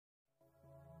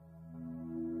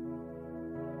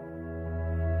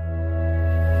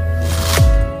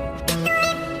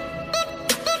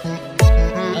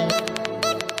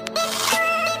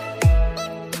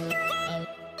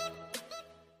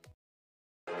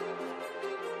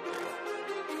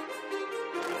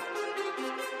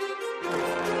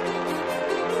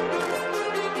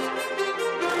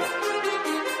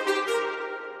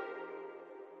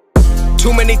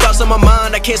Too many thoughts on my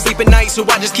mind, I can't sleep at night, so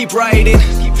I just keep writing.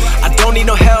 I don't need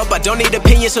no help, I don't need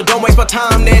opinions, so don't waste my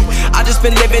time then. I just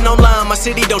been living online, my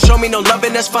city don't show me no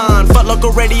loving, that's fine. Fuck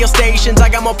local radio stations, I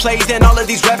got more plays than all of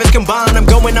these rappers combined. I'm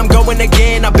going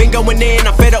again, I've been going in,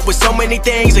 I'm fed up with so many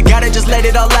things, I gotta just let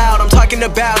it all out. I'm talking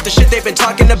about the shit they've been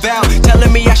talking about,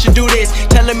 telling me I should do this,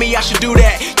 telling me I should do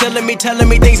that, telling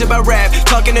me things about rap,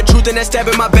 talking the truth and that stab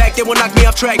in my back that will knock me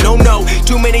off track. No,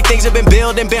 too many things have been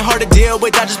building, been hard to deal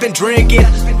with, I just been drinking.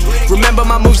 Remember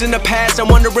my moves in the past, I'm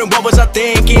wondering what was I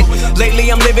thinking. Lately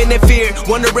I'm living in fear,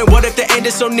 wondering what if the end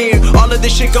is so near. All of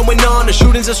this shit going on, the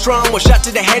shootings are strong, one shot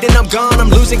to the head and I'm gone. I'm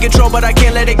losing control but I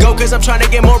can't let it go, cause I'm trying to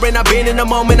get more and I've been in the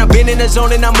moment, I've been in the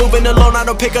zone and I'm moving alone. I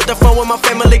don't pick up the phone when my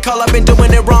family call, I've been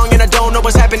doing it wrong and I don't know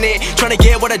what's happening. Trying to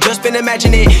get what I just been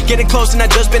imagining, getting close and I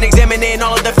just been examining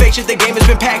all of the fake shit the game has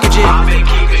been packaging. I've been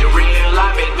keeping real,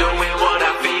 I've been doing what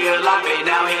I feel, I've been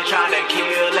out here trying to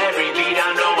kill.